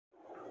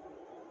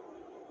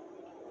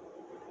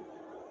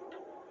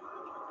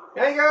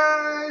Hey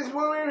guys,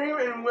 William here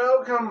and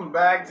welcome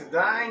back to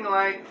Dying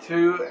Light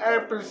 2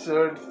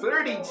 episode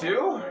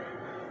 32.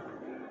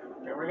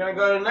 And we're gonna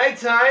go to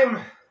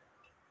nighttime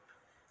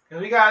because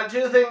we got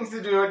two things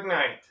to do at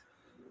night.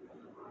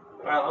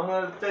 Well, I'm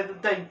gonna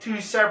take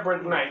two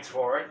separate nights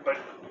for it, but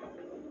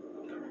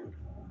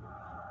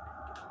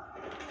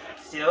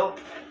still.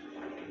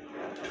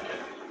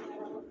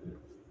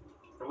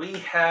 We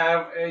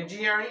have a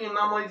GRE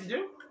Anomaly to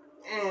do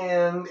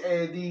and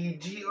the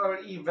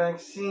GRE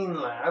Vaccine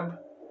Lab.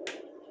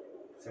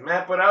 The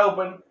map would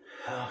open.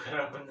 Oh, it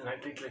opened and I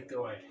clicked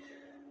away.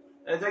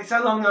 It takes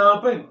so long to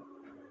open.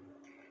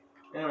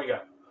 There we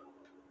go.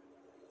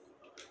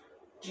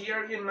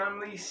 GRE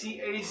Anomaly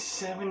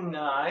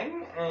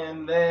C-A-79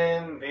 and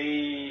then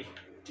the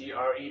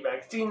GRE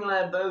Vaccine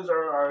Lab. Those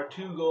are our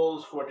two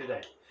goals for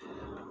today.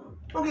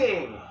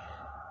 Okay.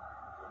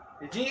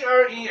 The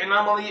GRE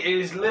Anomaly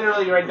is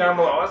literally right down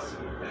below us.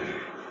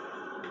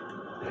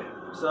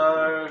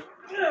 So,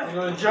 we're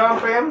going to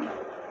jump in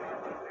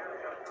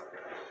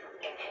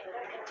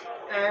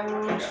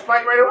and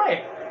fight right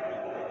away.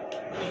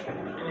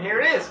 And here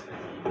it is.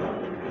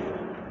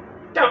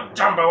 Don't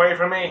jump away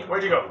from me.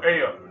 Where'd you go? There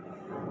you go.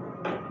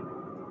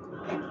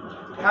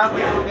 How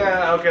people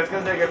gonna? Okay, it's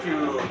gonna take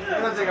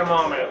a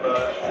moment,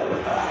 but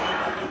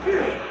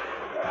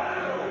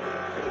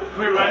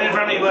quit running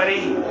from me,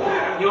 buddy.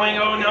 You ain't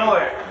going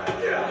nowhere.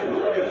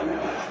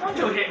 Don't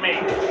you hit me.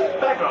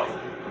 Back off.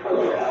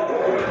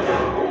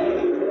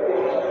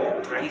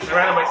 Alright, he's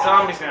surrounded by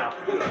zombies now.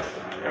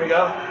 There we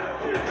go.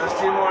 There's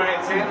two more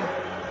hits in.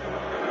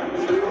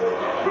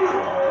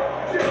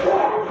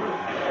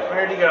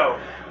 Where'd he go?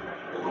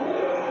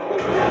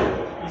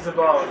 He's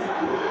above.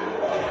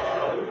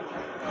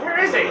 Where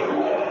is he?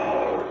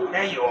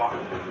 There you are.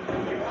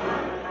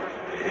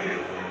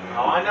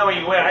 Oh, I know where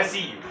you went. I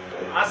see you.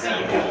 I see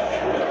you.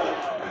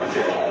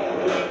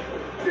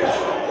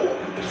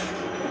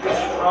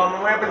 Oh,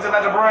 my weapon's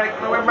about to break.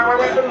 My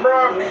weapon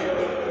broke.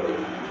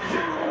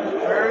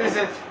 Where is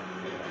it?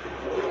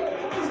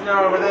 It's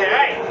not over there.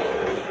 Hey!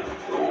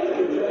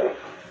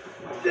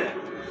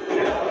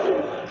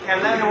 And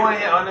then one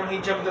hit on him, he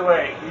jumped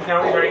away. He's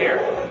right here.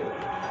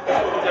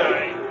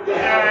 I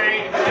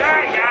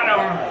got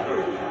him!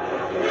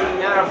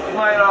 Gotta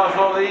fight off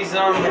all these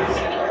zombies.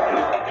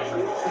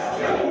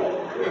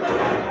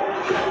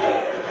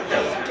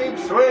 Just keep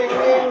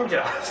swinging,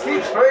 just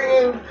keep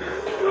swinging.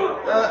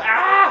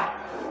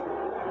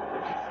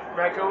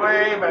 Back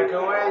away, my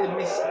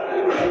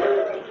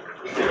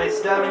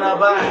stamina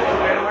back,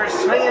 and we're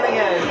swinging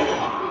again.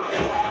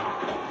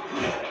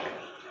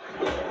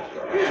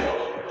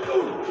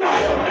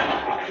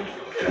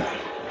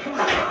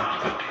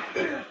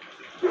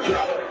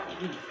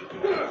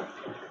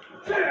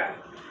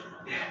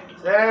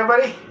 Is that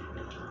everybody?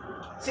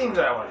 Seems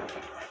that way.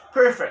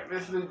 Perfect.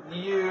 This is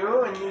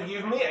you, and you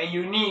give me a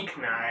unique.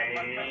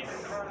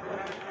 Nice.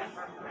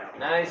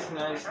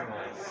 Nice.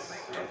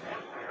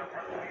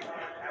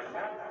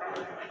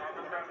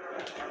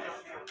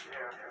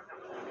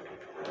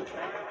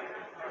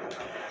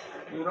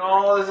 Loot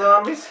all the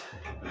zombies.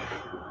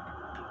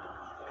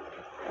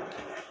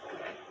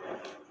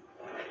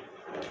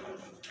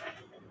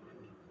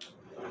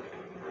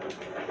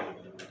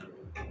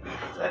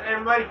 Is that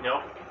everybody?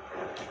 Nope.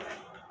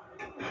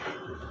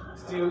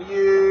 Let's do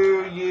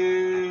you.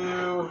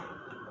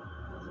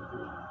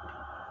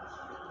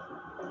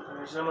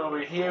 There's some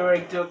over here I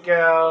took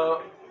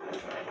out.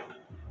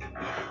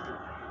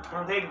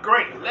 Okay,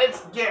 great.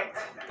 Let's get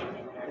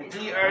the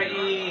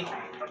GRE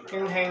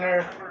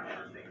container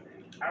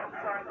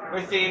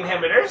with the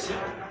inhibitors.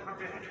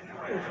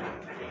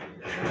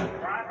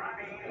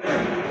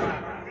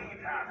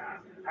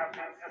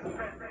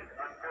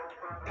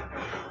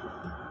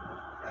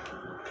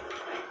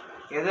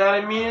 Get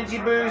that immunity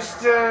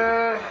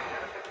booster.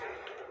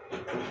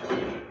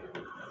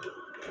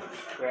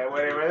 Grab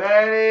whatever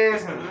that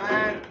is, and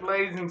that,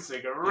 blazing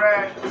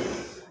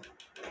cigarettes.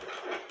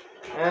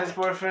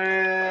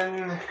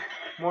 Asborphin,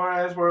 more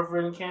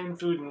asborphin, canned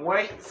food and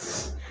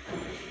weights.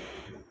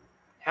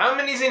 How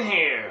many's in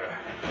here?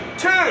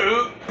 2?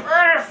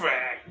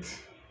 Perfect!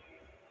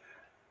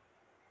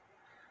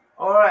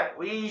 Alright,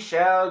 we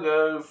shall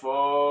go for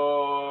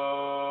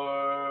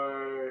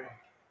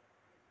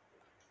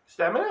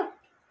stamina?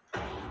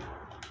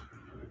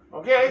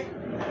 Okay.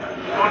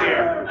 Oh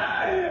dear.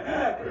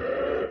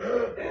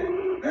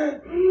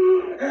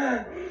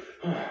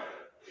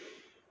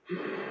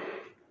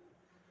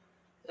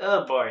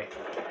 Oh boy.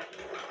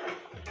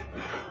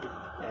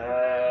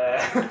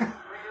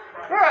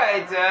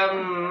 Right,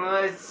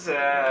 let's,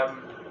 let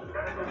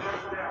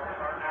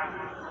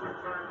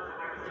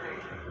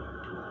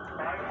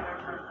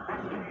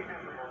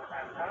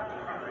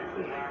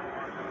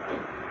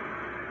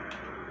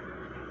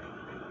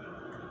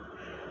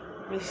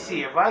me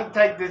see, if I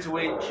take this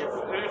winch,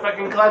 if I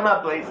can climb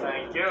up, please,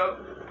 thank you.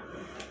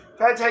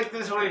 If I take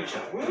this winch,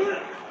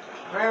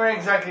 where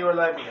exactly will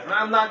that be?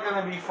 I'm not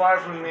going to be far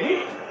from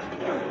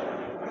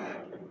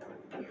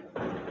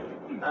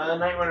the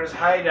Night Runner's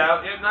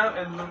hideout. Yeah, no,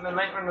 and the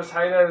Night Runner's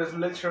hideout is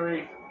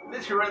literally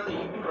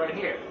literally right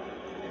here.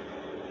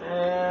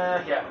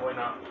 Yeah, why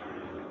not?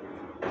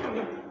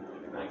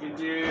 I can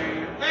do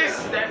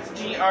this. That's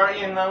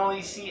GRE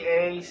Anomaly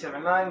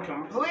C-A-79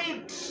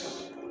 complete.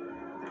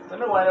 Don't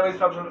know why it always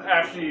pops up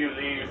after you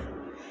leave.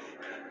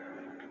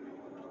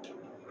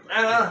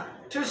 And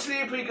to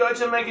sleep we go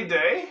to make a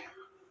day.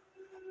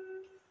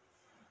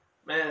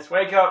 Man, let's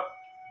wake up,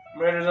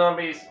 murder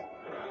zombies,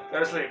 go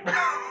to sleep.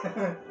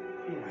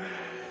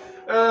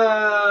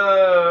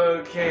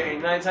 Okay,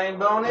 nighttime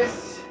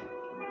bonus.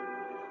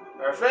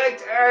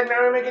 Perfect, and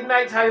now we make it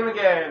nighttime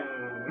again.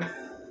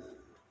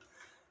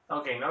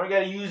 Okay, now we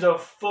gotta use a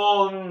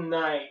full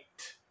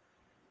night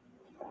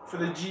for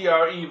the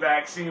GRE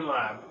Vaccine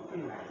Lab.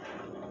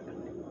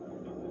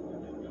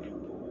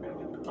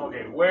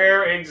 Okay,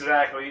 where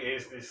exactly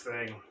is this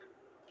thing?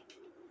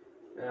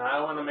 And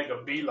I want to make a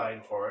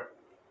beeline for it.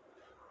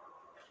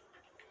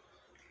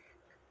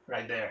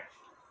 Right there.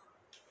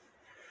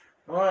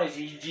 Alright,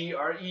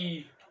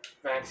 GRE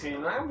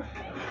Vaccine Lab.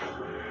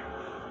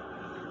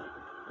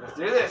 Let's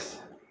do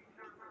this.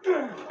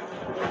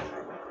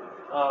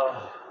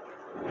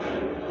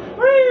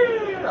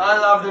 I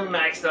love the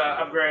maxed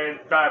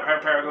upgraded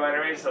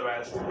paraglider. It's the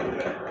best.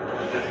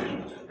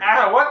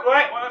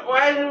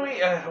 Why did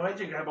we? Why'd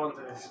you grab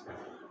onto this?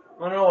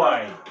 I don't know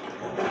why.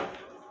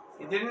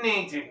 You didn't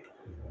need to.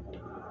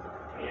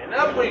 And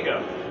up we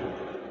go.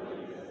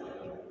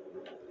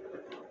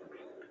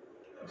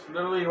 It's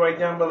literally right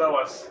down below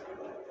us.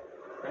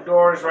 The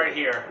door is right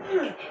here.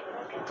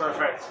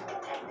 Perfect.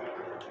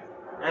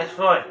 That's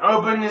fine.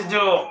 Open this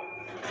door.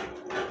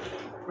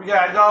 We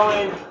gotta go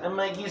in and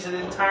make use of the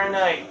entire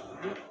night.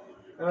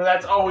 And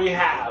that's all we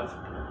have.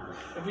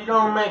 If we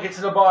don't make it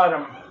to the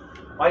bottom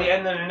by the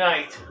end of the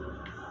night,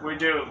 we're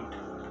doomed.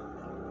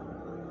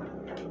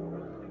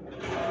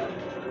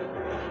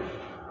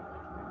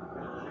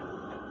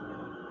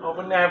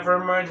 Open that for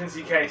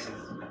emergency cases.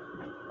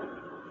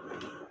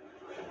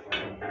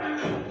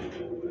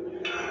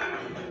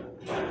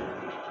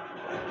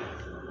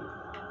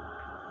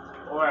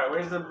 Alright,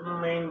 where's the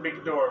main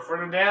big door?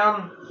 Further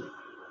down?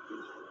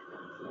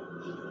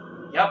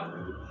 Yep.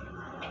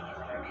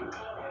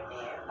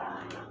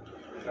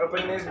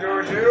 Open this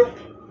door too.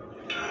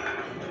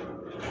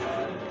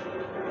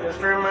 Just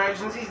for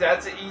emergencies,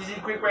 that's an easy,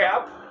 quick way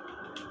up.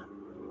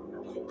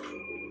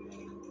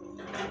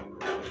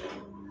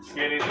 Let's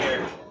get in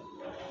here.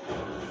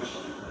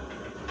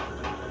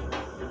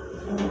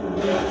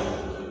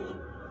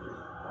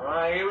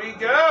 Alright, here we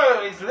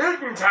go. It's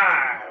looting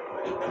time.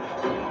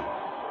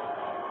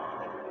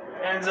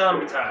 And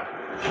zombie time.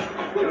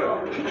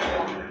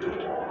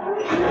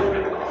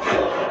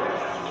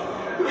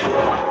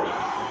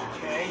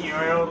 Okay,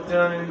 you're all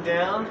done and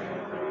down.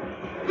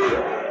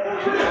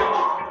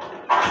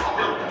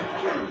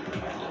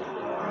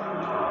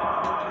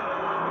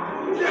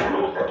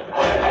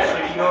 So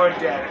you're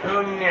dead.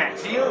 Who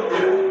next? You?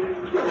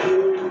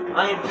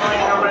 I ain't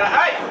playing over that.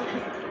 Hey!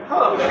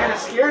 Oh, I'm kind of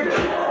scared.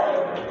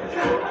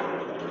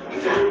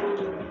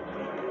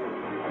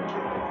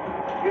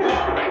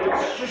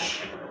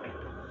 Shh.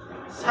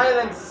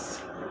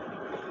 Silence.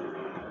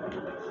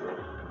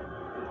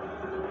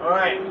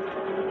 Alright.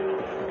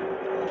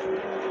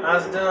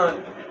 That's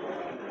done.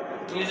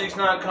 Music's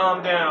not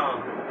calmed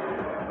down.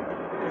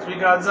 Because we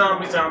got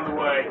zombies on the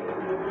way.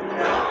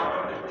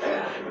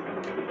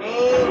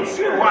 And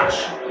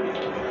squash.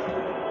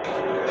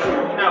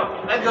 No,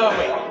 let go of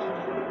me.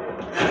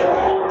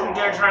 You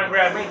dare try and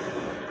grab me.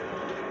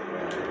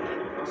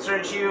 I'll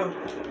search you.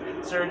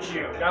 Search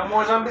you. Got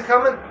more zombies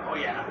coming? Oh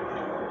yeah.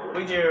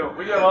 We do.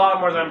 We do have a lot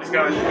more zombies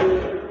coming.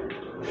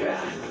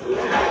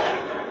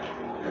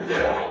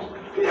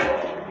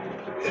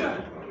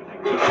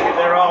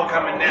 They're all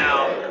coming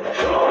now.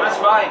 That's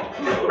fine.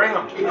 Bring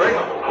them. Bring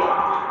them.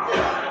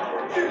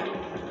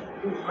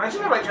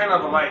 Imagine if I turn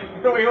on the light.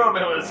 We won't be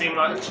able to see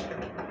much.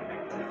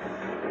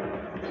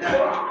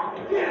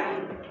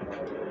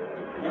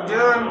 You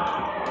doing?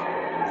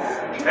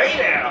 Stay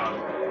down.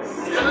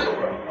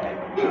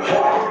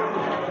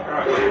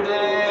 Alright, who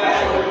did?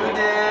 Who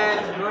did?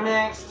 Who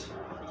next?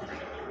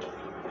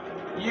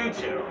 You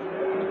two.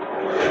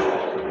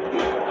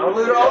 I'll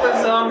loot all the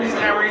zombies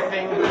and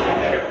everything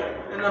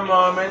in a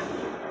moment.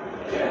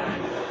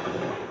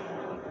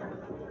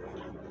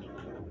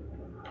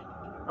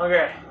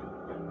 Okay.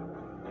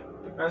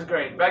 That's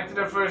great. Back to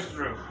the first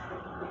room.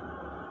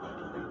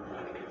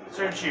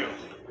 Search you.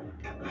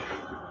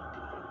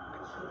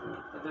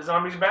 Did the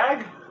zombies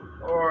bag?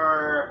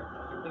 Or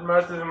did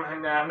most of them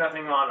have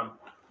nothing on them?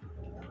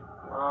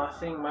 I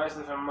think most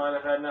of them might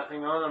have had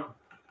nothing on them.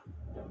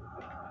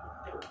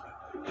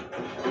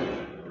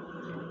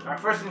 Our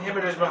first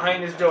inhibitor's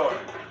behind this door.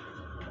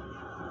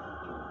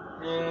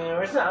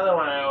 Where's the other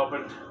one I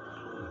opened?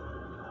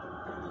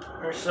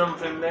 There's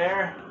something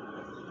there.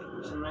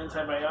 Some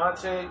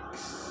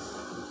antibiotics.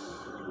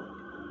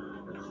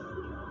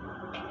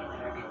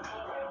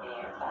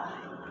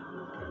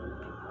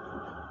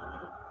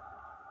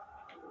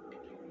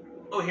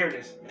 Oh, here it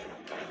is.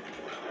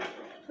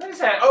 I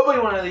just had to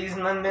open one of these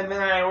and then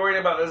I worried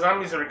about the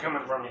zombies that are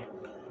coming for me.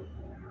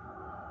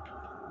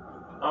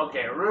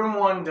 Okay, room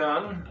 1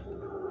 done.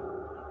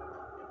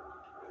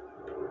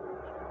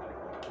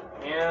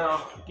 Yeah,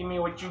 give me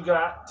what you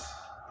got.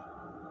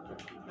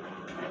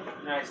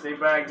 Nice, they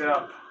bagged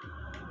up.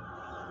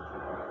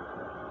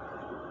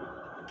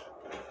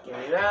 Give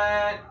me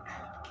that.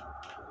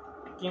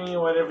 Give me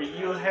whatever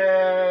you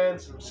had.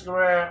 Some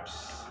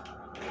scraps.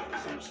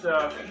 Some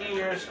stuff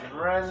here. Some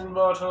resin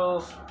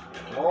bottles.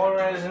 More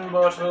resin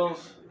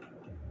bottles.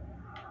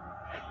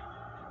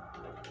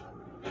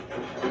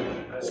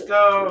 Let's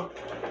go.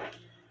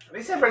 At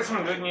least I've heard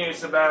some good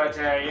news about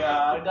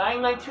a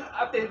Dying Light 2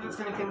 update that's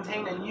going to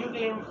contain a new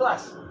game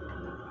plus.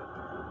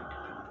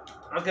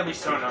 That's going to be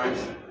so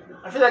nice.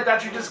 I feel like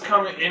that should just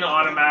come in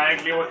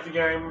automatically with the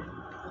game.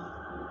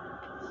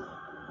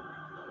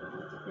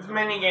 There's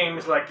many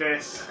games like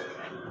this.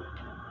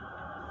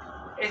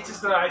 It's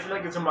just that I feel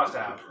like it's a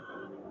must-have.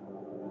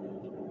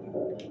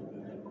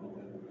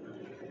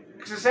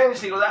 Because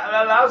essentially what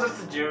that allows us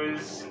to do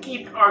is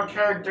keep our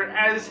character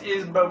as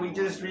is, but we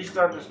just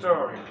restart the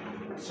story.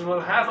 So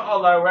we'll have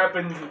all our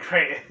weapons and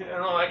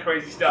all that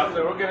crazy stuff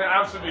that we're going to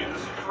absolutely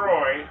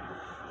destroy.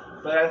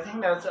 But I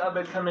think that's a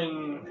bit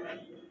coming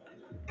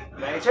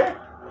later.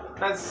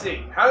 Let's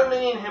see. How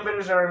many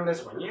inhibitors are in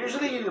this one?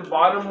 Usually the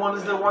bottom one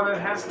is the one that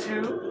has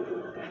 2.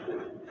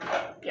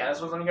 Yeah,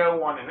 this one's only got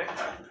 1 in it.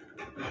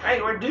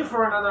 Hey, we're due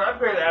for another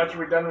upgrade after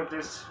we're done with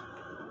this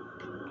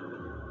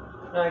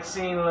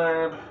vaccine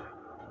lab.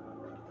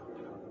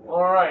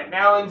 Alright,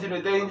 now into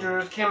the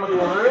dangerous chemical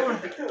room.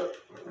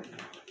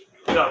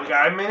 So, we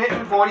got 1 minute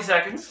and 40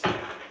 seconds.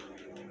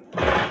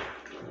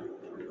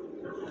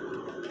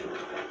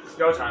 It's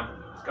go time.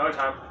 It's go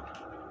time.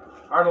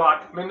 Hard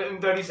lock. 1 minute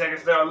and 30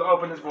 seconds. There, I'll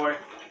open this boy.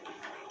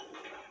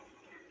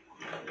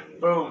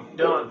 Boom.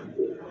 Done.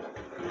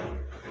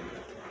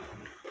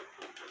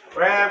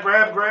 Grab,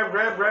 grab, grab,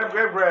 grab, grab,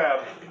 grab,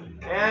 grab.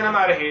 And I'm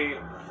out of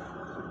here.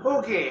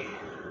 Okay.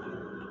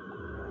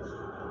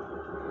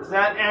 Is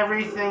that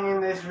everything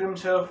in this room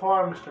so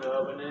far? I'm just going to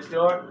open this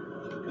door.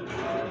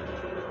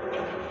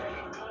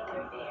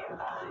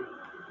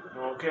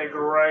 Okay,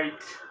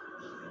 great.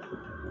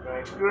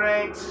 Great,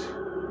 great.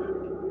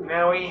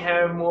 Now we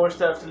have more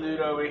stuff to loot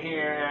over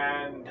here,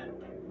 and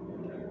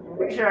I'm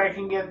pretty sure I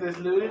can get this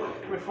looted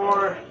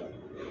before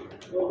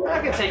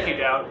I can take you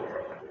down.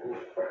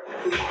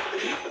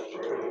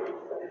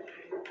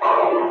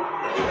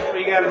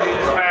 We gotta do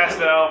this fast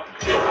though.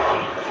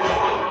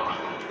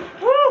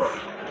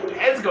 Woo!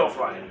 Heads go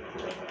flying.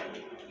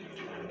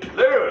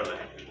 Literally.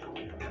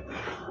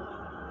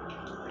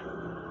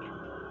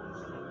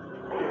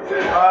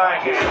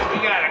 Alright guys, we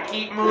gotta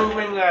keep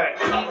moving, gotta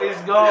keep this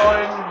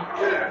going.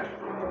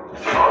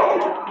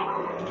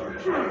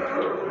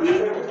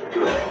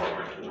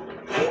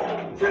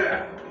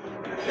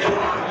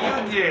 You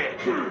did.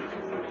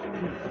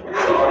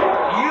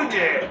 You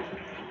did.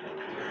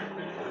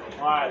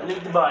 Alright,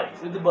 loot the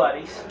bodies, loot the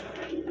bodies.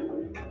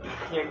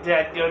 Get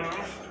that done.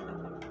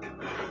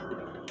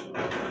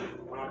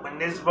 Open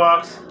this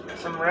box.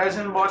 Some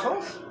resin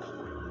bottles.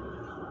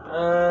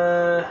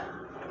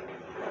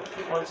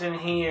 What's in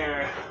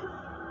here?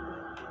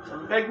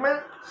 Some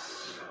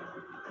pigments.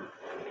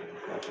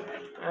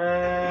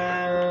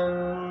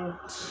 And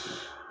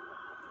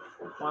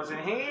what's in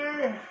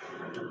here?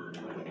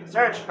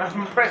 Search.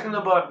 I'm pressing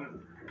the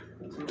button.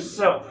 Some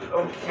soap.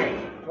 Okay.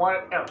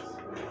 What else?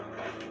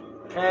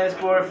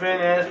 Asparfin,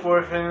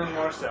 asparfin, and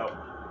more soap.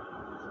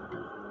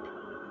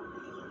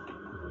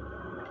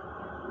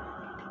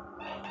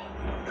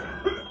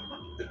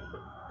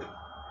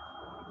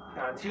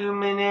 Got 2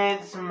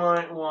 minutes.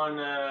 Might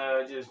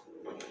wanna just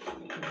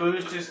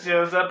boost your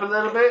skills up a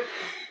little bit.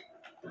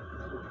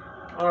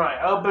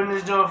 Alright, open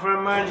this door for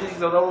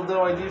emergencies,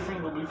 although I do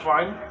think we'll be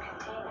fine.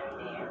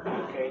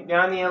 Okay,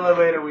 down the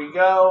elevator we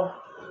go.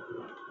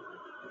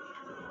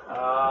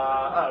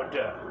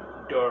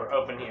 Door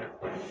open here.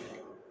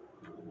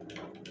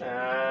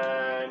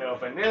 And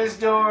open this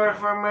door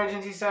for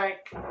emergency site.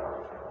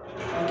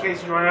 In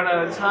case we run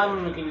out of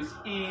time, we can just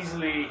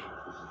easily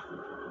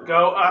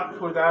go up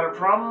without a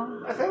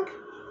problem, I think.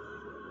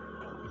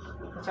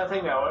 That's how I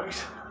think that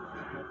works.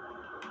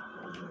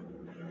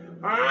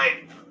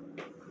 Alright.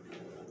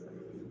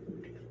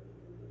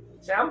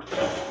 Sound?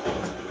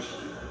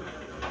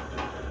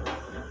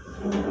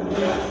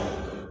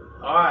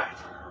 Alright.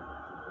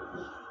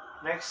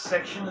 Next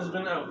section has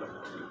been opened.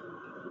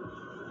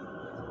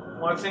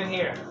 What's in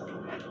here?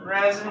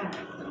 Resin.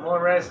 More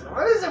resin.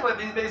 What is it with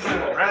these days?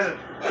 Resin.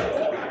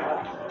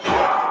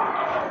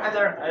 Hi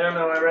there. I don't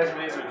know what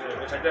resin is,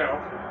 which I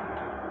don't.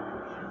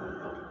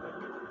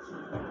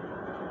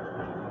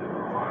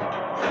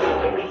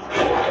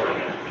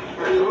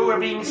 Ooh, we're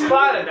being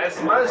spotted.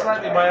 That's most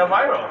likely by a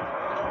viral.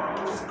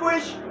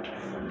 Squish.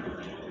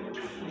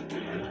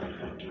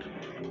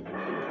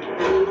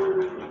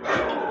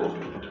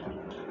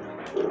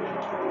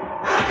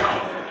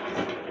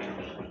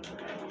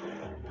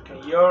 Okay,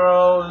 you're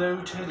all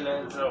looted.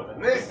 Let's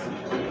open this.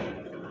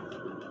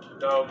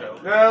 Go, go,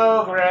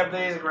 go. Grab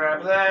these,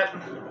 grab that.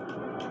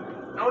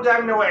 No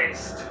time to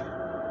waste.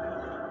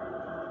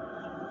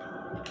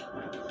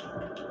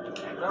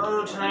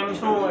 No time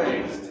to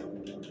waste.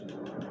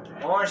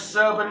 More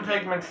soap and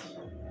pigment.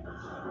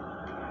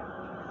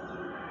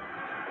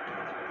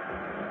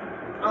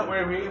 Oh,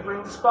 we're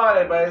being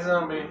spotted by a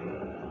zombie.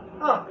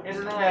 Oh, here's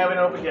the thing I haven't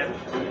opened yet.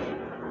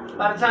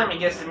 By the time he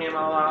gets to me,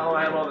 I'll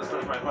have all this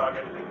stuff in my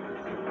pocket.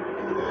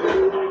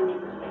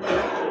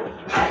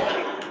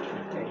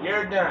 Okay,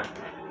 you're done.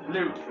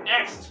 Loot.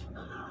 Next!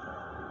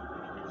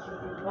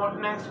 What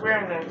next?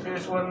 Where next?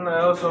 Here's one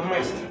I also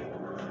missed.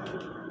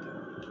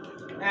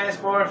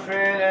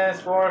 Asporphin,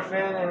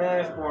 Asporphin, and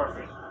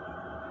Asporphin.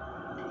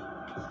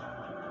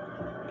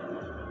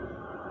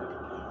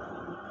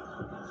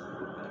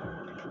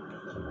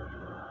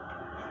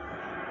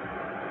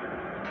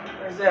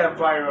 Where's that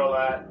viral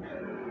at?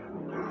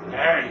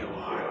 There you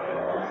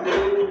are.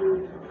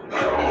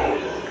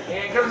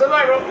 Here comes the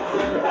viral.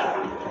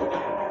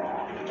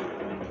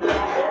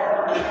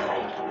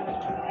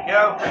 There we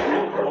go.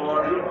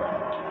 One.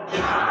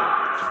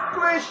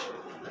 Squish.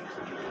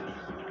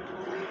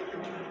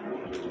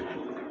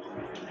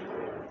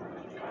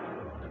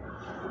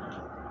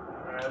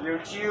 Alright,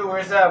 loot you.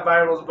 Where's that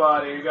viral's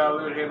body? We gotta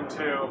loot him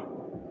too.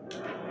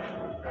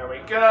 There we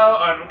go.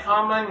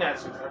 Uncommon.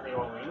 That's exactly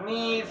what we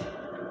need.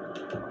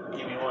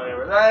 Give me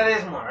whatever that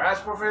is. More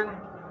Asporphin.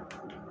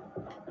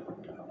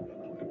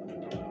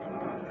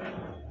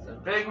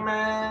 Some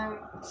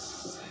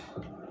pigments.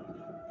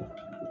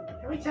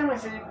 Every time I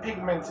say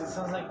pigments, it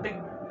sounds like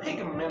big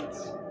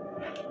pigments.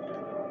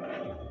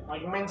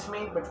 Like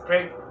mincemeat, but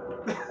pig.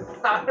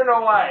 I don't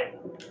know why.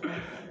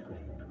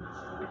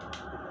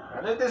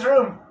 I lit this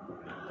room.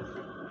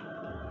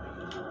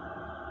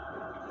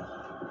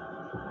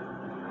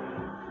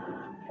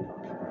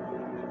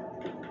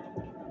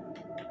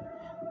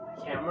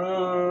 Can't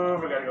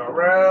move. We gotta go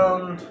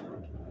around.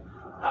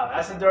 Oh,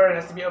 that's the door. It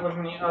has to be open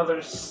from the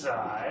other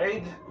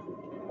side.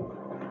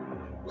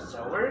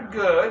 So we're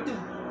good.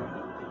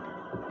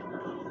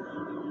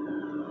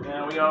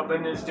 Now we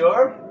open this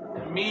door.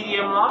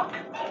 Medium lock.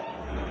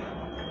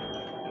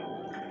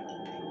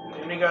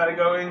 Then we gotta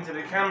go into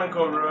the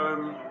chemical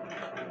room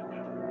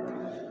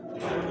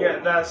and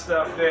get that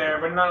stuff there,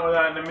 but not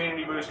without an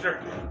immunity booster.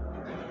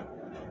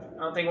 I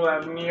don't think we'll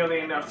have nearly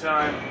enough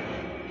time.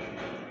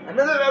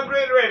 Another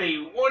upgrade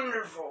ready.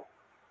 Wonderful.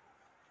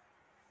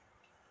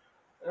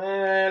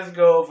 Let's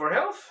go for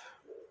health.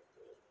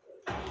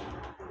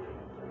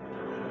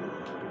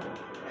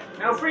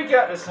 No freak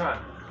out this time.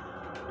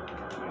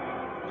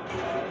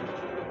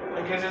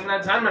 I guess there's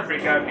not time to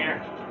freak out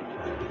here.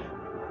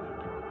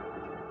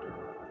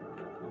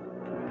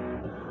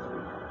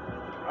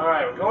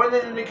 Alright, we're going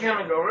into the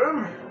chemical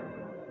room.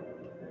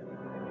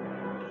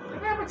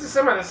 What happened to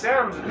some of the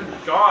sounds? They're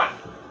just gone.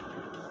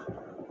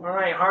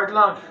 Alright, hard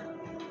luck.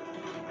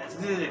 Let's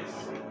do this.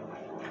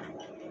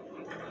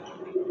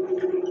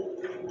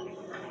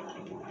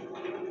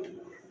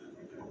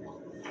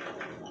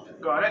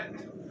 Got it.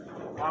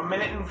 1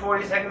 minute and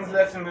 40 seconds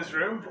left in this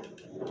room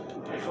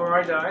before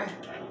I die.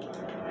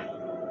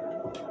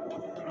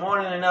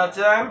 More than enough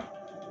time.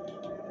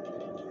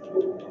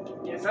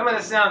 Yeah, some of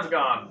the sound's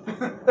gone.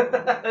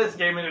 This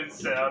game didn't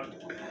sound.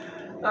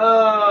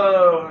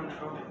 Oh,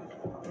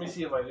 let me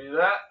see if I do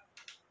that.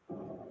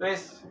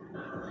 This.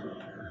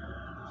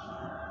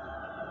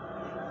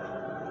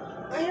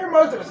 I hear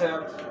most of the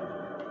sounds.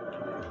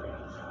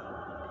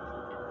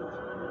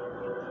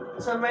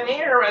 Some in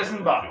here, a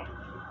resin bottle.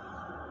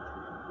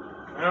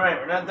 Alright,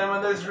 we're not done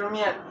with this room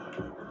yet.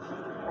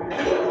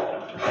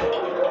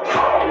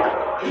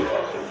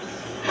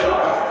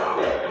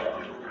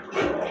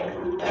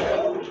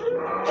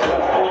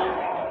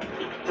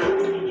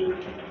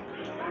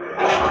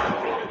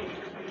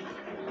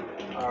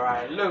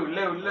 Alright, loot.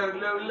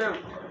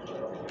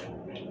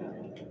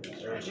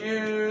 Search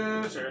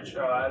you, search,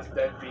 oh, that's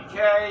dead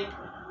BK.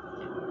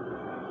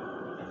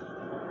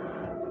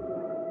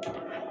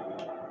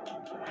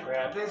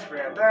 Grab this,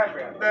 grab that,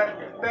 grab that,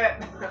 grab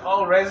that.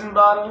 All resin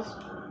bottles.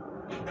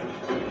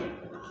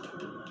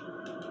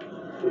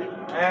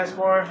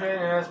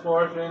 Asporphin.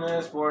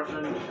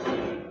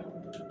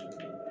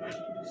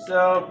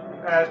 Soap,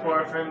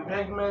 Asporphin,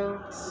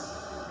 pigments.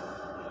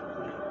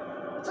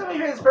 What's over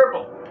here is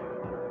purple?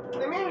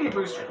 An immunity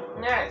booster.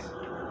 Nice.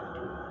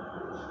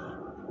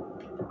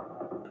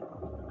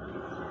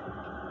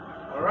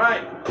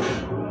 Alright.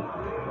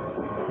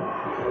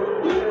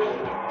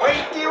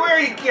 Wait, where are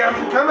you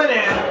coming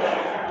in?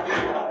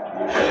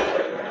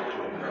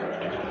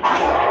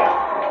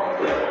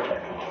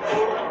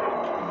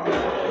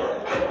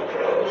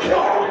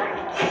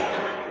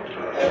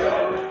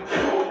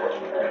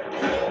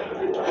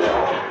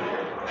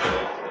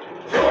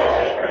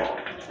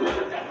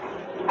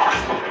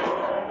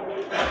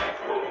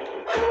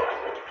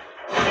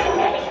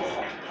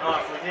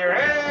 Off with your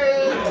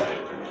head.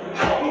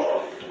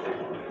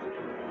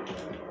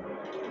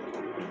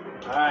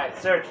 Alright,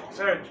 search.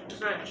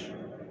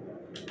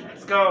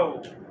 Let's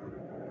go.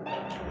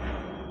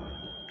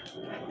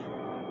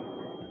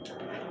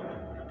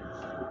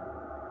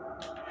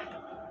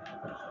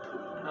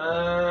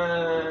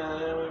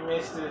 We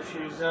missed a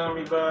few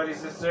zombie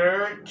bodies to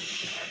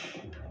search.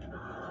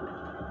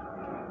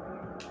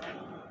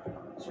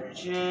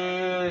 Search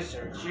you,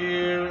 search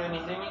you.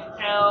 Anything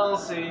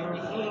else in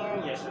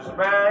here? Yes, there's a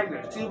bag.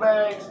 There's 2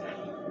 bags.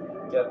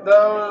 Got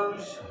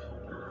those.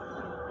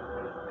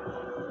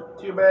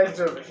 2 bags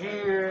over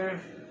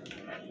here.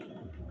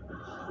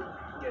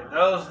 Get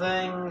those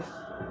things.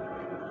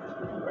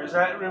 Where's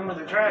that room with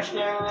the trash can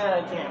in it?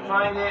 I can't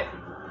find it.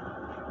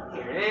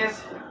 Here it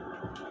is.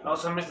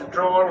 Also missed the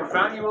drawer with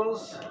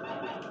valuables.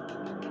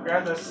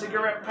 Grab the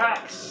cigarette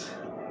packs.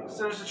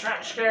 So there's the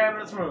trash can.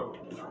 Let's move.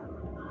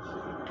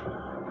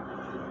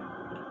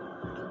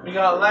 We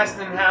got less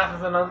than half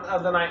of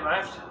the night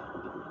left.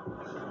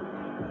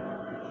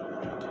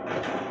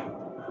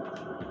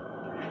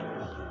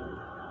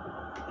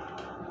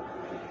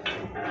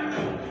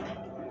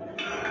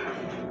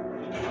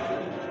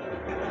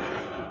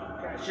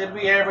 That should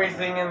be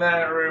everything in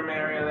that room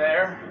area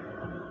there.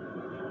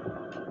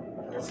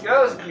 Let's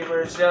go. Let's give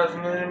ourselves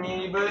another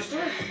immunity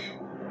booster.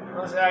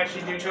 Let's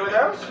actually do 2 of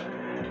those.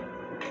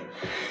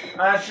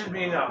 That should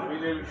be enough. We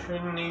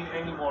shouldn't need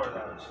any more of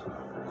those.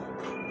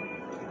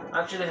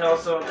 That should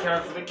also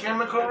account for the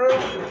chemical room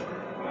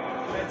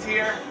that's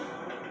here.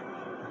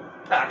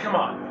 Ah, come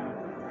on.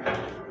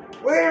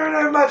 We don't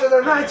have much of the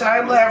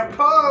nighttime left.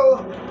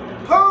 Pull!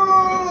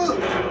 Pull!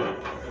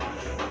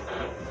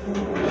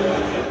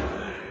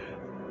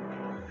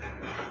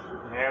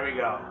 There we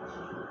go.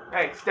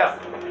 Hey, stuff.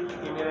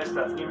 Give me that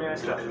stuff. Give me that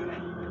stuff.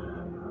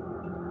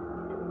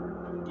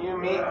 Give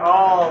me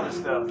all the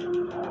stuff.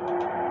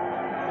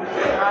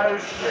 Oh,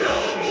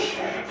 shh.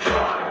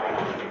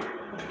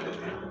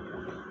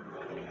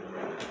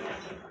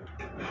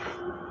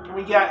 What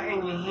we got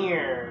in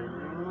here?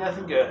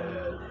 Nothing good.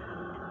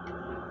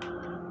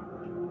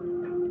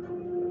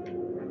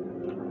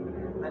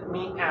 Let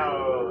me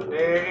out.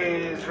 There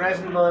is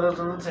resin bottles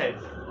on the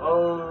table.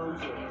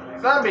 Okay.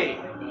 Zombie!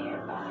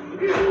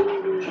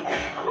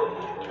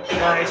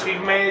 Nice,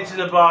 we've made it to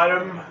the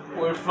bottom.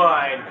 We're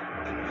fine.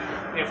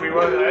 If we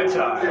run out of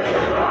time.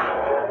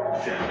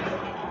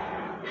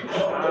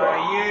 Are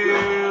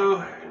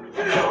you...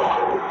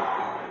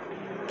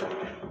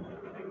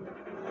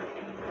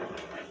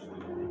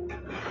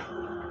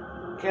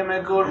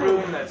 Chemical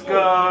room, let's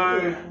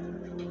go.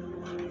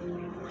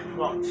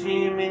 About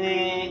 2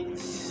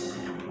 minutes.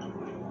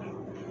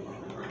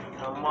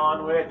 Come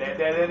on, where?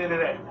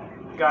 There.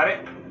 Got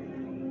it?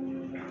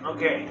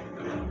 Okay.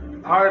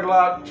 Hard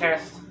lock,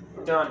 chest,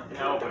 done, and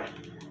open.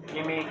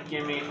 Gimme.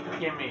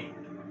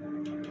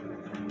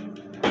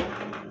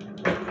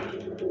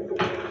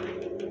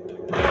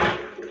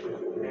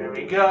 There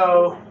we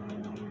go.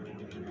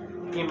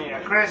 Give me a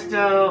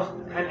crystal,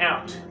 and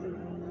out.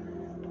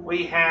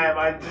 We have,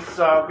 I just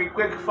saw a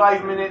quick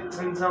 5 minutes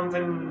and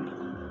something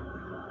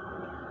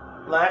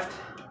left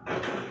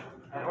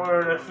in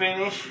order to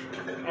finish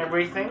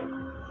everything.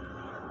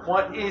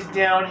 What is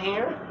down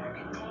here?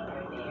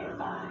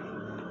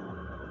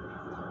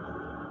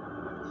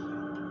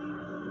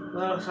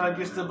 Looks like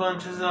just a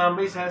bunch of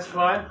zombies, that's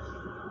fine.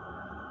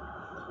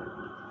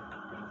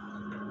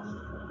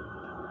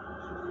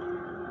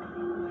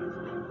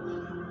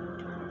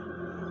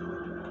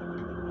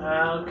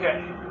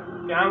 Okay,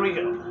 down we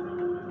go.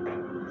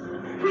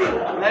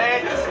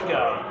 Let's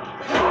go.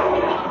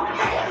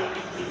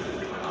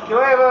 Do I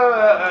have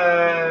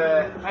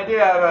I do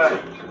have a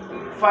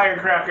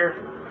firecracker.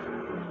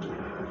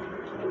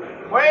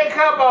 Wake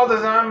up, all the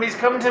zombies,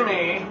 come to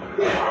me.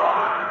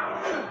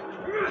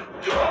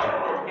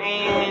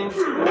 And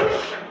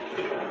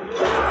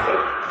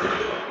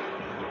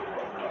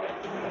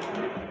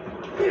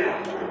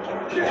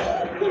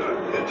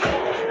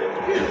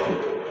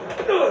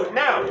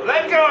no,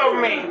 let go of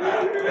me.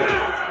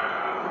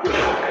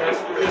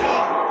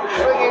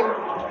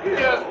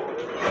 Just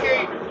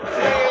keep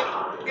swinging,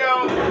 go.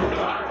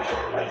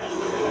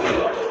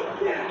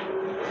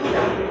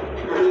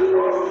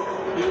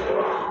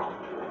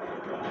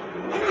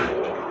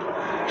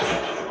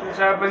 This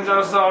happens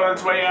also on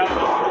its way out.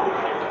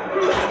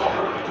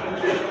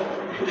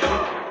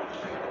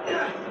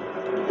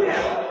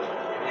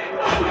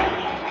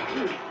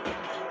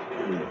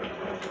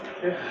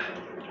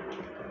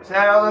 Is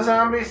that all the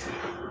zombies?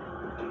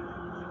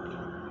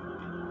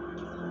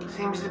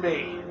 Seems to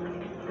be.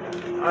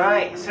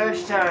 Alright,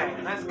 search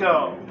time. Let's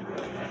go.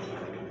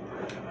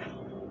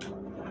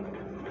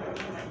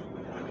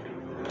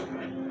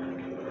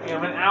 We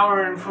have an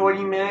hour and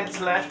 40 minutes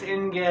left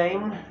in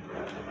game,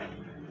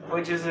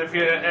 which is if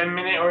you're a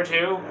minute or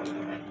 2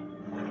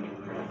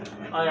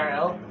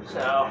 IRL.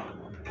 So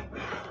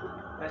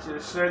let's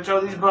just search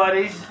all these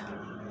bodies.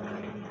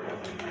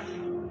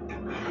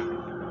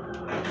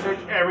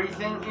 Search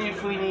everything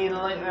if we need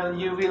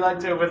UV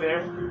lights over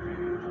there.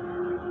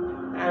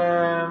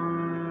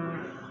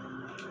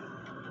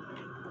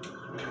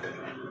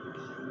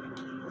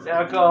 There's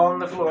alcohol on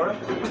the floor.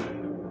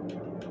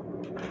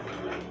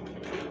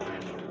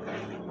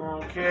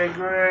 Okay,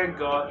 Greg,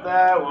 got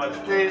that. What's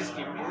this?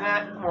 Give me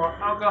that. More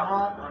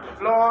alcohol on the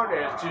floor.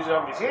 There's 2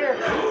 zombies here.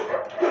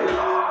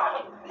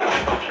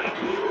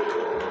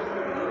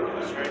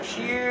 Search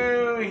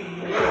you.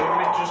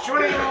 Mr.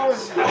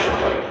 Swings.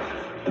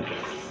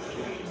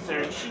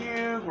 search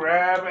you,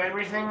 grab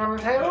everything on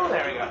the table.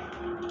 There we go.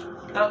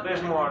 Oh,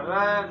 there's more of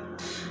that.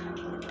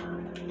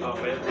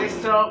 Open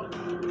this up.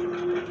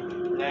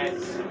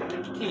 Let's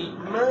keep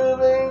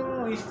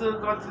moving. We still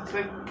got to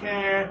take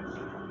care.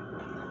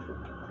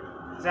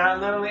 Is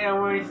that literally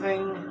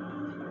everything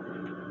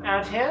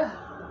out here?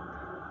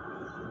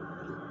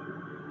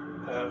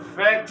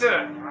 Perfect.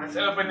 Let's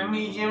open the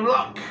medium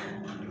lock.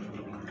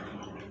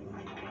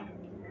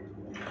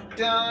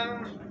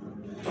 Done.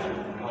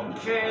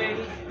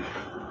 Okay.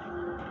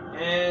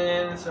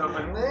 And let's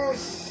open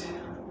this.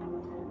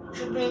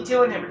 Should be 2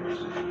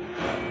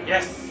 inhibitors.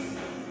 Yes.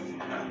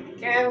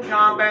 Can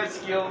combat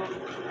skill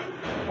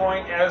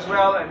point as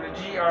well, and the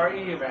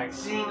GRE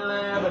Vaccine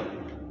Lab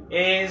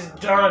is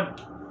done.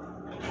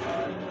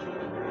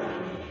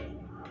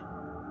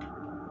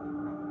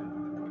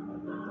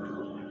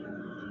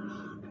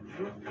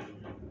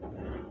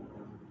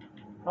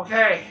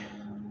 Okay.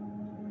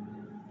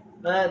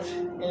 That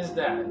is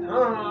that.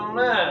 Oh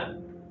man.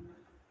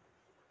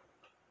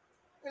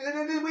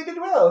 We did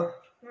well.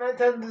 Night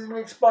time doesn't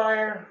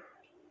expire.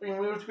 We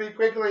moved pretty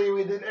quickly.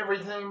 We did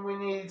everything we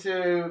needed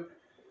to.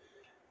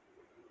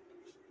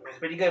 It's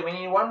pretty good. We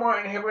need one more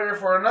inhibitor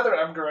for another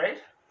upgrade.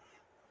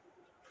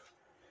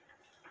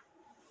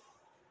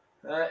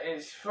 That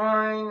is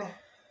fine.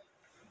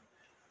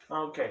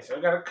 Okay, so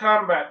I got a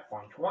combat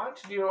point.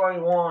 What do I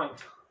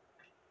want?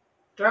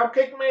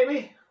 Dropkick,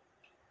 maybe?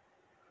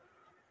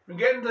 We're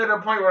getting to the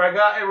point where I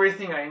got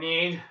everything I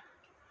need.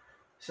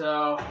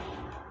 So,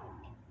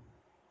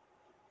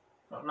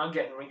 well, not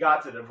getting. We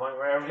got to the point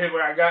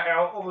where I got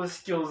all the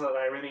skills that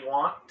I really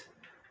want.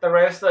 The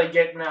rest I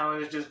get now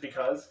is just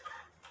because.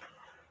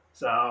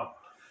 So,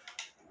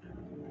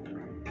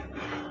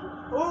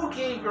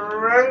 okay,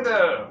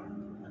 Grando,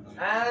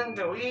 and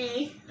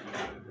we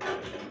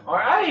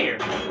are out of here.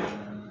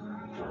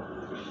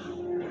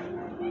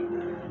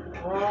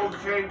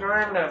 Okay,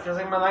 Grando, feels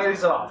like my light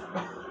is off.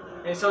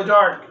 It's so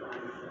dark.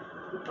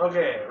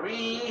 Okay, let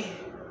me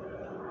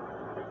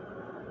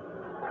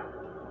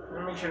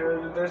make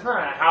sure there's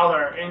not a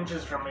howler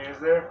inches from me, is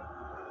there?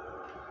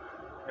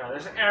 No,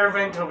 there's an air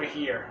vent over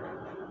here.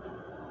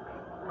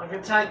 I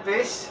can take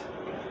this.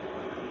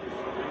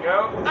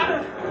 Go.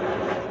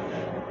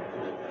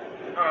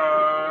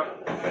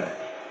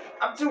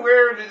 Up to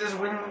where did this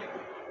wind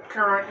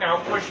current now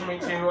push me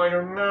to? I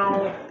don't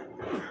know.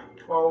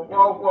 Whoa,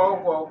 whoa, whoa,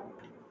 whoa.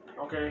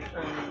 Okay,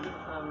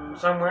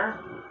 somewhere.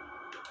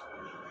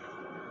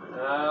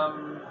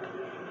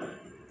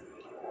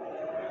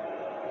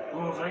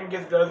 Ooh, if I can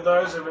get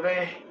those over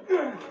there,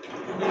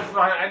 it'll be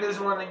fine. I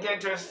just want to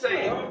get to a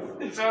safe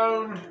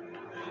zone.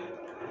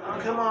 Oh,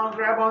 come on,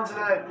 grab onto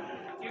that.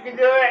 You can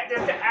do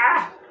it.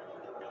 Ah!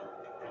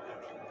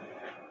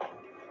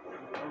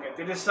 Okay,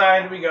 to this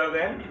side we go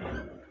then.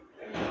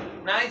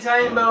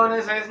 Nighttime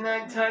bonus as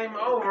nighttime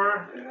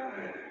over.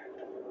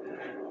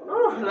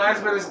 Ooh,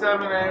 last bit of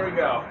stamina, there we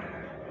go.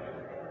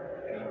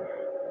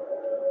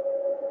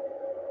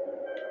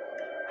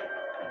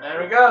 And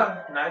there we go,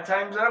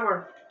 nighttime's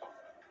over.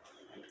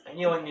 And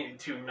you only needed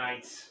 2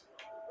 nights.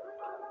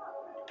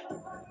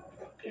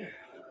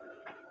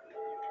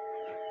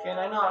 Can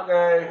I not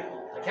go?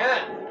 I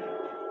can.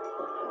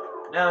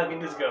 Now I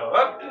can just go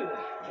up.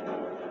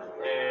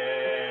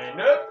 And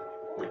up.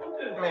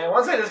 Man,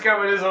 once I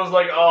discovered this, I was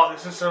like, oh,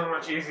 this is so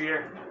much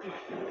easier.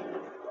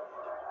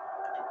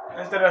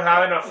 Instead of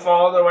having to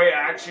fall the way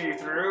actually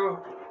through.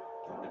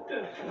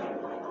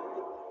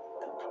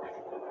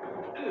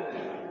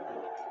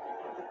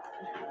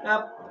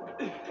 Up.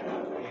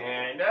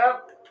 And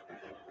up.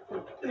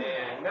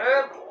 And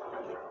up.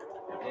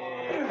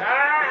 And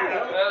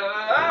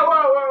ah!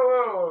 Whoa, whoa,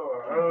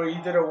 whoa. Oh, he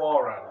did a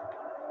wall run.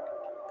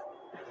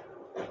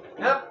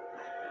 Up.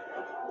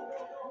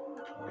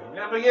 And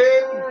up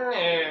again.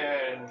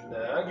 And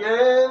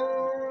again.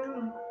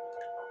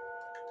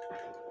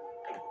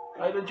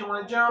 Why don't you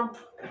want to jump?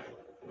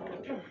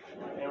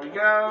 There we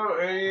go.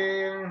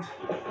 And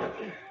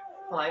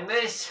like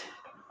this.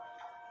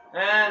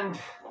 And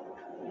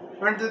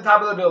we're to the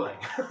top of the building.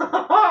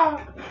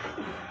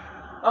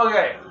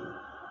 Okay.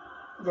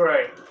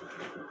 Great.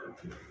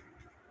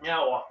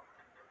 Now what?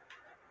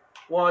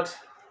 What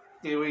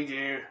do we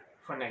do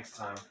for next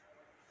time?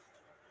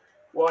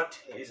 What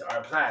is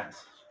our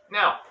plans?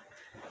 Now,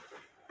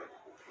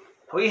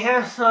 we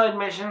have side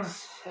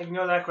missions.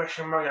 Ignore that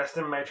question mark. That's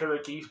the metro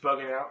that keeps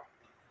bugging out.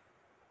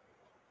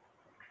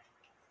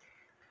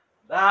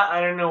 That, I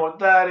don't know what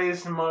that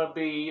is. It might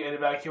be an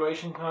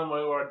evacuation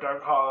convoy or a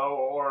dark hollow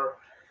or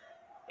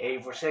a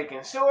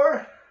forsaken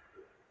sewer.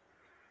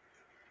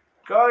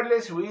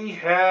 Regardless, we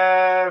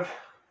have...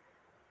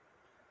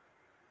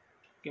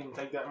 Can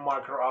take that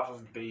marker off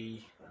of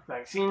the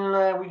vaccine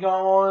lab. We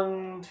got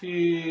 1,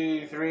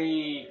 2,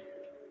 3.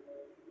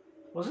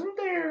 Wasn't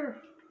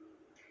there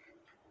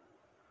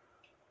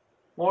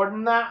more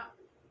than that?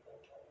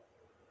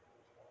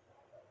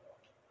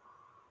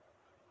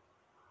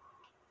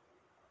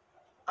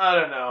 I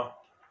don't know.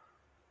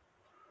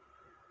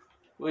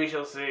 We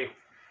shall see.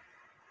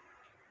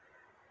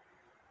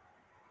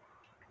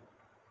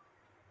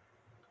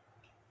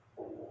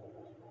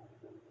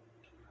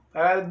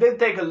 I did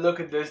take a look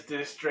at this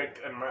district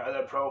and my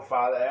other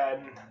profile,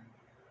 and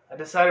I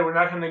decided we're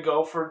not going to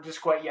go for it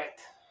just quite yet.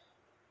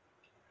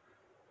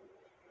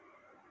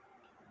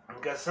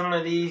 Because some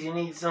of these, you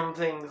need some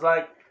things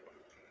like,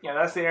 yeah,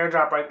 that's the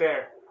airdrop right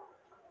there.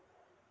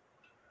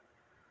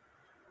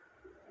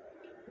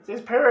 It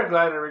says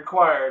paraglider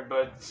required,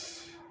 but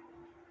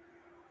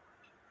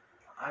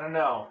I don't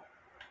know.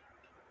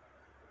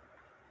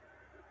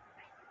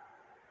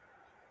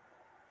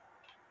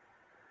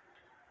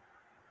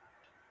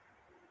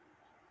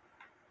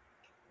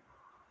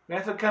 We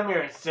have to come here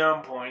at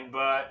some point,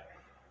 but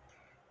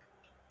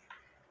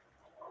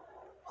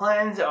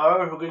plans are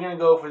we're going to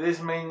go for this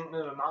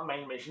not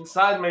main mission,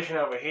 side mission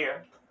over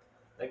here.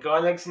 The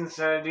Garlics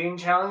Insanity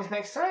Challenge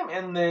next time,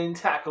 and then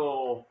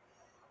tackle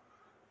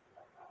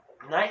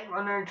Night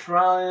Runner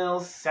Trial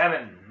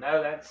 7.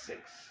 No, that's 6.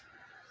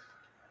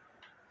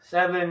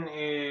 7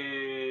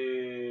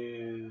 is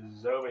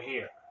over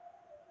here.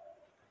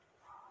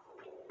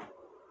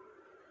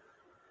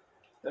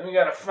 Then we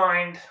gotta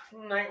find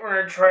Night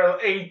Runner Trial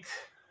 8,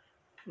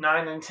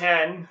 9, and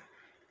 10,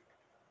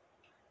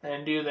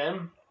 and do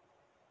them.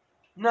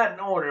 Not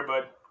in order,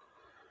 but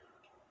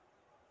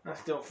that's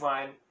still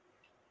fine.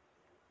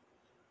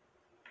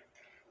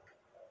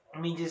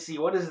 Let me just see,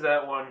 what is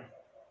that one?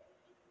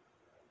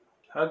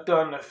 Hooked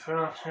on the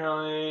Final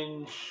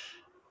Challenge.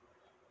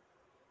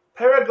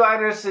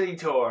 Paraglider City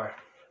Tour.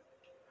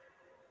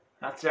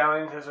 That's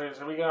challenge.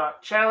 So we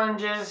got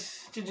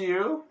challenges to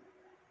do.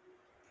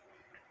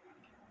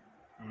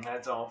 And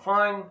that's all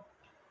fine.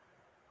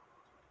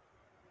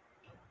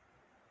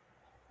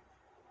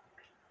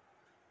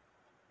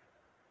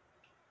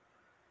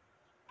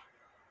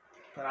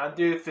 But I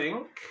do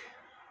think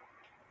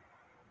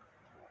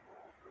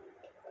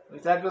we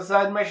tackle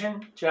side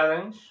mission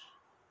challenge.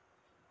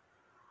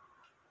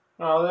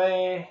 Well,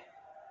 they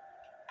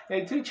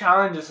 2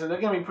 challenges, so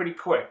they're gonna be pretty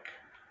quick,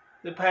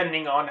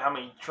 depending on how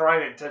many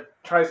tries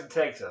it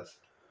takes us.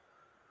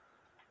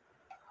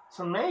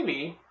 So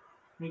maybe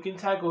we can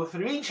tackle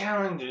 3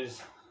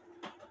 challenges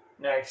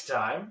next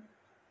time.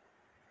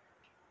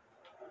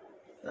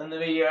 And the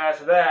video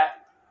after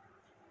that,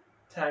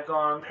 tack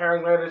on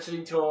Paraglider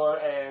City Tour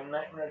and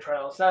Nightmare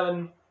Trial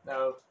 7.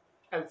 No,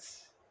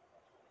 that's,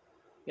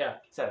 yeah,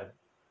 7.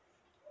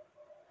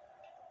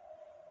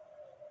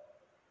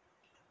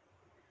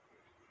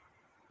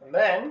 And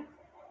then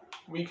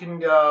we can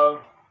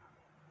go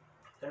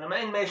to the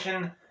main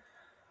mission,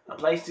 A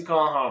Place to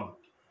Call Home.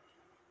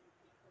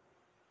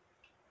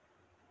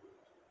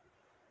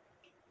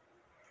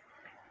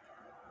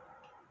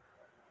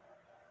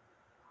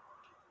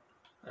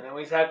 And then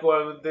we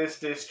tackle this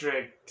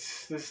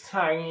district, this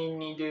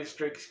tiny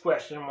district's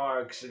question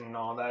marks and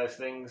all those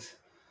things.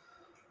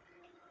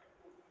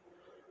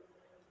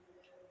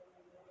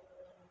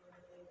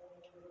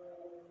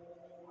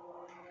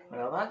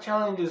 Well, that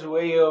challenge is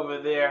way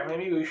over there.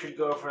 Maybe we should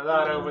go for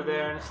that over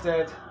there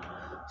instead,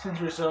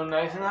 since we're so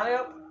nice and high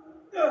up.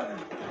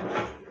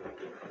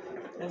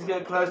 Let's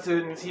get close to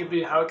it and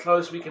see how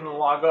close we can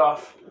log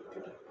off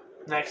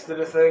next to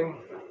the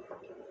thing.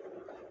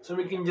 So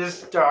we can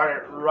just start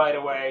it right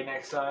away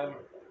next time.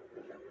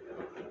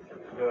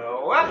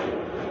 Go up!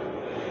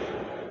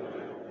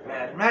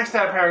 Man, maxed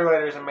out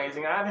paraglider is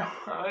amazing.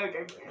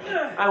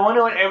 I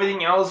wonder what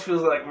everything else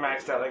feels like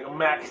maxed out. Like a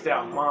maxed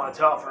out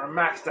Molotov or a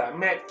maxed out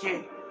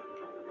medkit.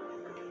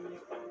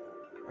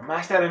 A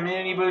maxed out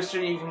immunity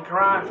booster you can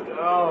craft.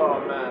 Oh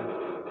man.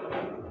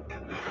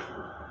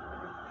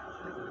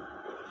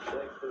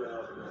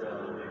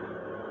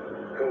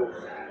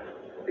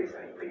 This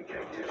ain't PK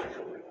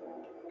territory.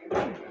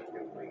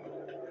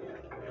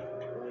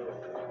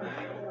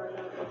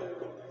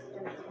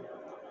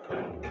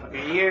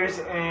 Okay, here's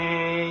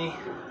a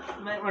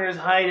Nightmare's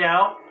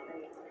hideout,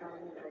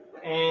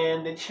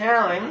 and the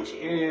challenge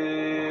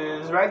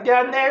is right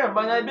down there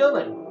by that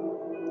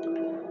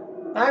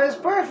building. That is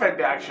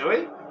perfect,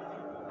 actually.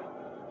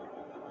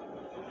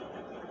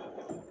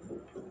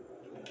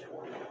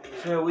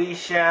 So we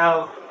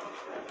shall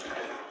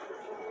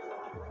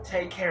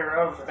take care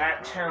of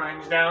that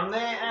challenge down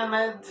there, and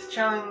that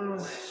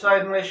challenge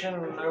side mission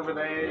over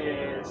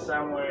there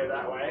somewhere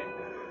that way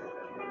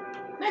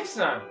next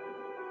time.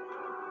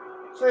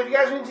 So if you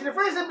guys want to see the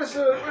first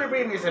episode or the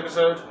previous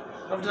episode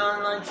of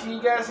Dying Light 2,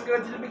 you guys can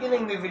go to the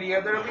beginning of the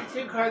video. There will be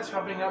 2 cards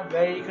popping up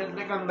there. You can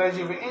click on those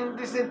if you're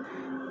interested.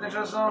 There's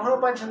also a whole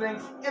bunch of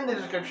links in the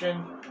description.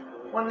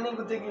 One link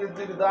will take you to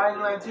the Dying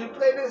Light 2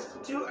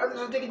 playlist, 2 others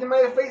will take you to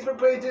my Facebook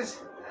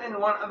pages, and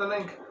 1 other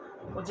link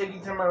will take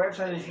you to my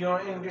website if you're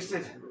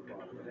interested.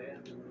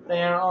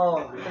 They are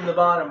all in the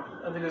bottom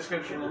of the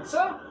description. And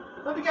so,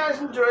 hope you guys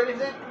enjoyed it.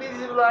 Please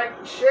leave a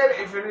like, share it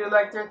if you really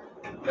liked it,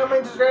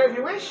 comment, subscribe if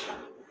you wish.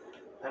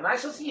 And I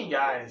shall see you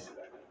guys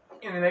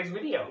in the next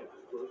video.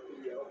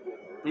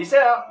 Peace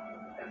out.